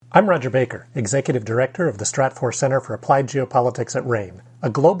I'm Roger Baker, Executive Director of the Stratfor Center for Applied Geopolitics at RAIN, a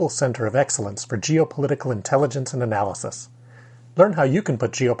global center of excellence for geopolitical intelligence and analysis. Learn how you can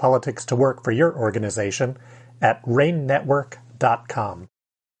put geopolitics to work for your organization at rainnetwork.com.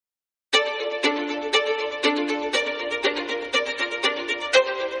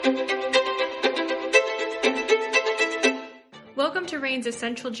 Welcome to RAIN's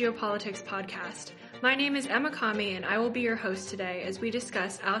Essential Geopolitics podcast. My name is Emma Kami, and I will be your host today as we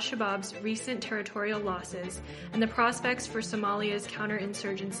discuss Al-Shabaab's recent territorial losses and the prospects for Somalia's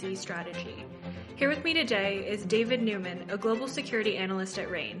counterinsurgency strategy. Here with me today is David Newman, a global security analyst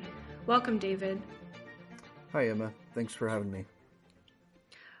at RAIN. Welcome, David. Hi, Emma. Thanks for having me.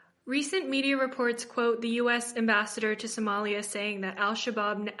 Recent media reports quote the U.S. ambassador to Somalia saying that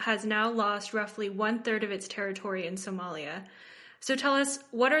Al-Shabaab has now lost roughly one-third of its territory in Somalia. So tell us,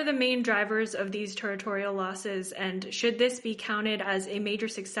 what are the main drivers of these territorial losses, and should this be counted as a major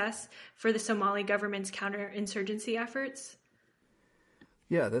success for the Somali government's counterinsurgency efforts?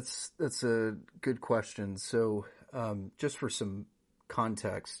 Yeah, that's a good question. So just for some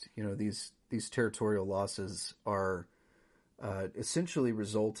context, these territorial losses are essentially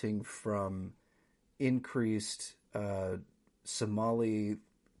resulting from increased Somali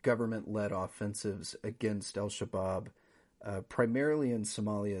government-led offensives against Al-Shabaab, primarily in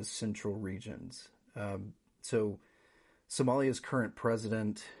Somalia's central regions. So Somalia's current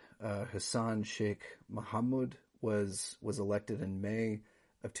president, Hassan Sheikh Mohamud, was elected in May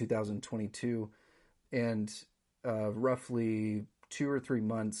of 2022, and roughly 2 or 3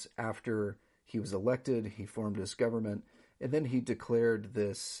 months after he was elected, he formed his government, and then he declared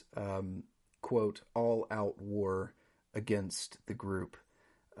this, quote, all-out war against the group.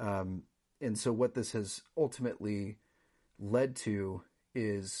 And so what this has ultimately led to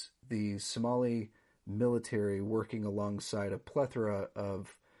is the Somali military working alongside a plethora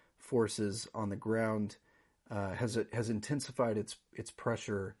of forces on the ground has intensified its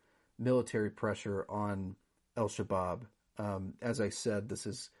pressure, military pressure on Al-Shabaab. As I said, this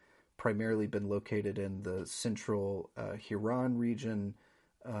has primarily been located in the central Hiran region,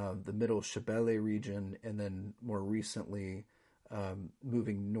 the middle Shabelle region, and then more recently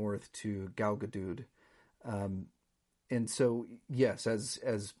moving north to Galgaduud. And so, yes,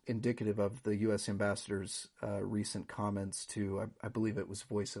 as indicative of the U.S. ambassador's recent comments to, I believe it was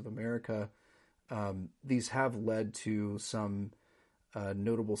Voice of America, these have led to some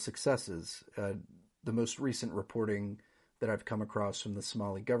notable successes. The most recent reporting that I've come across from the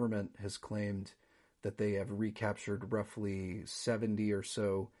Somali government has claimed that they have recaptured roughly 70 or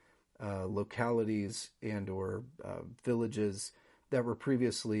so localities and or villages that were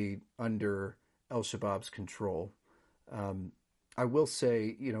previously under Al-Shabaab's control. I will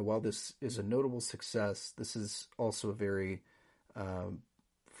say, while this is a notable success, this is also a very,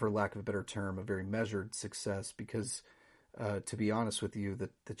 for lack of a better term, a very measured success because, to be honest with you,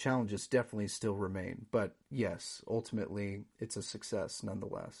 the challenges definitely still remain. But yes, ultimately, it's a success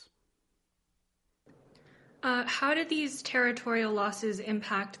nonetheless. How did these territorial losses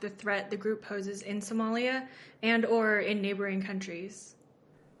impact the threat the group poses in Somalia and or in neighboring countries?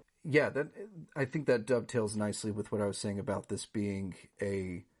 Yeah, I think that dovetails nicely with what I was saying about this being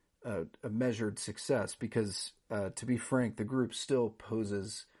a measured success because, to be frank, the group still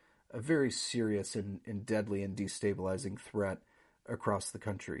poses a very serious and deadly and destabilizing threat across the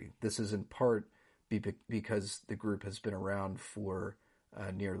country. This is in part because the group has been around for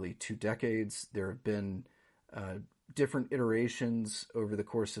nearly 2 decades. There have been different iterations over the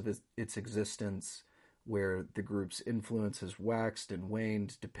course of its existence where the group's influence has waxed and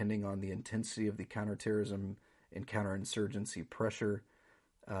waned depending on the intensity of the counterterrorism and counterinsurgency pressure.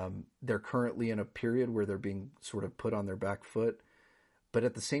 They're currently in a period where they're being sort of put on their back foot. But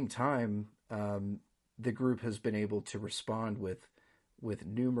at the same time, the group has been able to respond with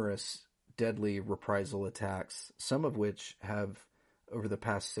numerous deadly reprisal attacks, some of which have, over the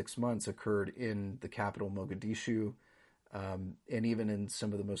past 6 months, occurred in the capital, Mogadishu, and even in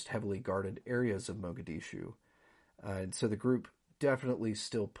some of the most heavily guarded areas of Mogadishu. And so the group definitely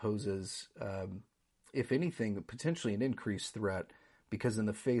still poses, if anything, potentially an increased threat, because in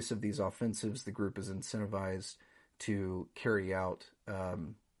the face of these offensives, the group is incentivized to carry out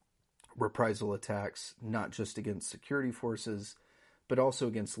reprisal attacks, not just against security forces, but also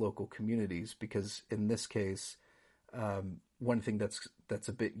against local communities, because in this case, one thing that's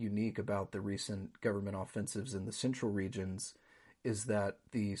a bit unique about the recent government offensives in the central regions is that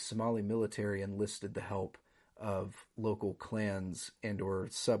the Somali military enlisted the help of local clans and or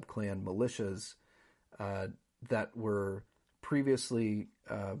sub-clan militias that were previously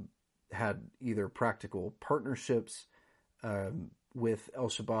had either practical partnerships with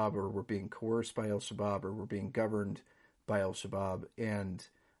Al-Shabaab, or were being coerced by Al-Shabaab, or were being governed by Al-Shabaab. And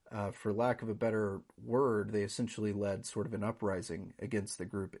for lack of a better word, they essentially led sort of an uprising against the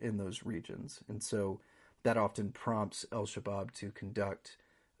group in those regions. And so that often prompts Al-Shabaab to conduct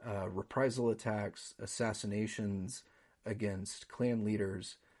reprisal attacks, assassinations against clan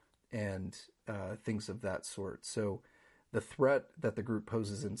leaders, and things of that sort. So the threat that the group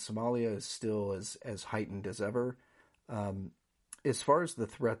poses in Somalia is still as heightened as ever. As far as the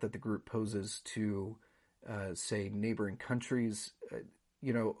threat that the group poses to, say, neighboring countries,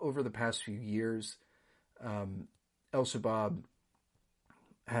 over the past few years, Al-Shabaab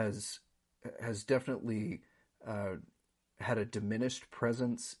has definitely had a diminished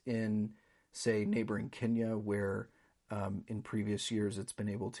presence in, say, neighboring Kenya, where in previous years it's been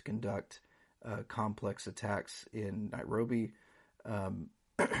able to conduct complex attacks in Nairobi.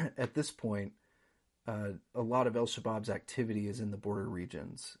 At this point, a lot of Al-Shabaab's activity is in the border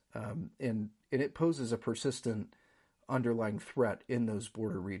regions, and it poses a persistent underlying threat in those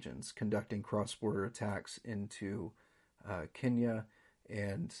border regions, conducting cross-border attacks into Kenya,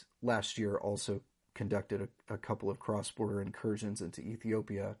 and last year also conducted a couple of cross-border incursions into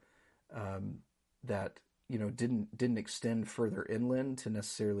Ethiopia that didn't extend further inland to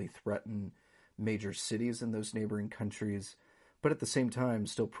necessarily threaten major cities in those neighboring countries, but at the same time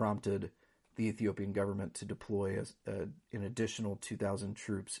still prompted the Ethiopian government to deploy an additional 2,000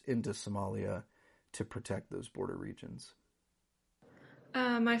 troops into Somalia to protect those border regions.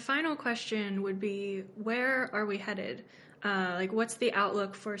 My final question would be, where are we headed? What's the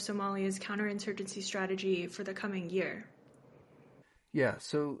outlook for Somalia's counterinsurgency strategy for the coming year? Yeah,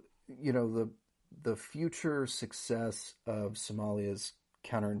 so, the future success of Somalia's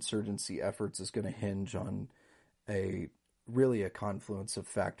counterinsurgency efforts is going to hinge on really a confluence of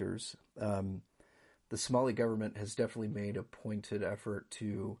factors. The Somali government has definitely made a pointed effort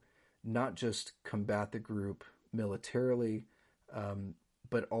to not just combat the group militarily,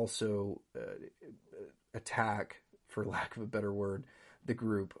 but also attack, for lack of a better word, the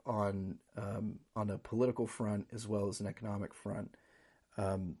group on a political front as well as an economic front.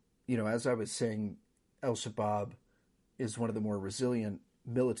 As I was saying, Al-Shabaab is one of the more resilient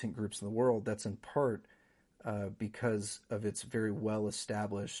militant groups in the world. That's in part because of its very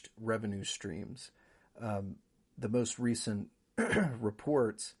well-established revenue streams. The most recent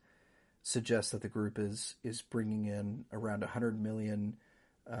reports suggest that the group is bringing in around $100 million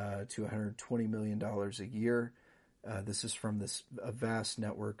to $120 million a year. This is from a vast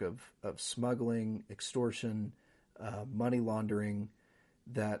network of smuggling, extortion, money laundering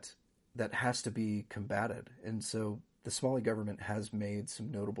that has to be combated. And so the Somali government has made some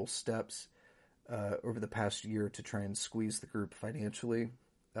notable steps over the past year to try and squeeze the group financially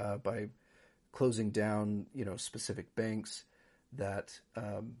by closing down, specific banks that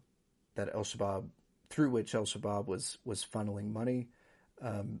Al-Shabaab, through which Al-Shabaab was funneling money.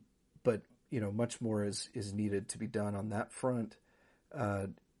 But much more is needed to be done on that front.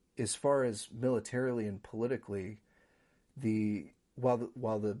 As far as militarily and politically,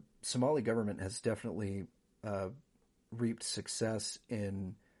 while the Somali government has definitely reaped success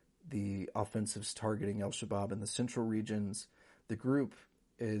in the offensives targeting Al-Shabaab in the central regions, the group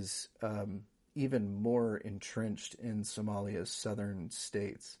is even more entrenched in Somalia's southern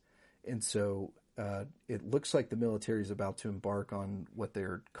states. And so it looks like the military is about to embark on what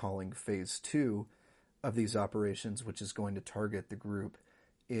they're calling phase 2 of these operations, which is going to target the group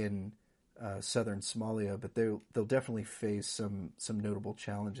in southern Somalia. But they'll definitely face some notable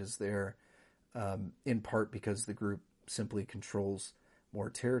challenges there, in part because the group simply controls more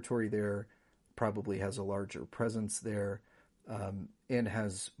territory there, probably has a larger presence there, and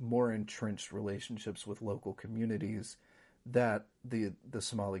has more entrenched relationships with local communities that the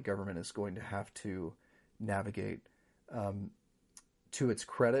Somali government is going to have to navigate. To its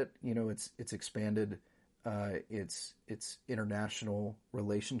credit, it's expanded its international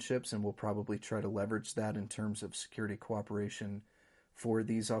relationships, and will probably try to leverage that in terms of security cooperation for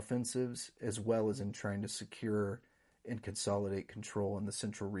these offensives, as well as in trying to secure and consolidate control in the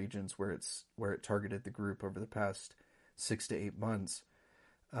central regions where it targeted the group over the past 6 to 8 months.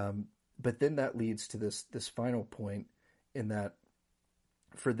 But then that leads to this final point, in that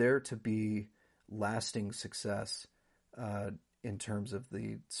for there to be lasting success in terms of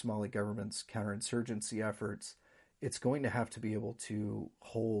the Somali government's counterinsurgency efforts, it's going to have to be able to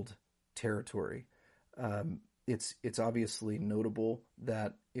hold territory. It's obviously notable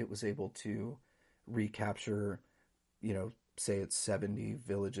that it was able to recapture, say it's 70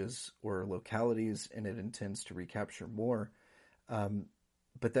 villages or localities, and it intends to recapture more.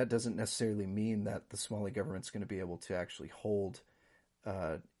 But that doesn't necessarily mean that the Somali government's going to be able to actually hold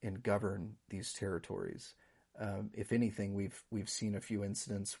and govern these territories. If anything, we've seen a few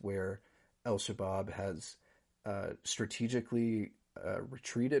incidents where Al-Shabaab has strategically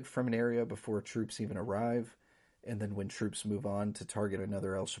retreated from an area before troops even arrive, and then when troops move on to target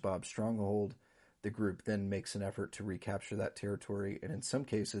another Al-Shabaab stronghold, the group then makes an effort to recapture that territory, and in some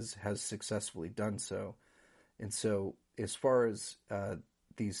cases has successfully done so. And so, as far as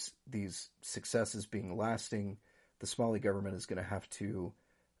these successes being lasting, the Somali government is going to have to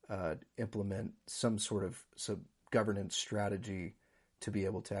implement some sort of governance strategy to be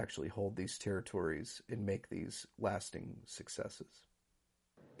able to actually hold these territories and make these lasting successes.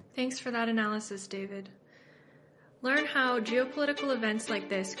 Thanks for that analysis, David. Learn how geopolitical events like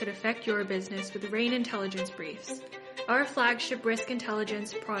this could affect your business with RAIN Intelligence Briefs. Our flagship risk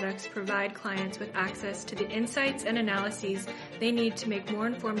intelligence products provide clients with access to the insights and analyses they need to make more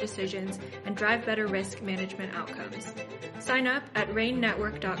informed decisions and drive better risk management outcomes. Sign up at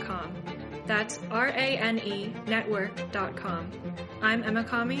rainnetwork.com. That's RANE network.com. I'm Emma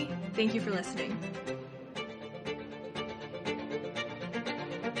Kami. Thank you for listening.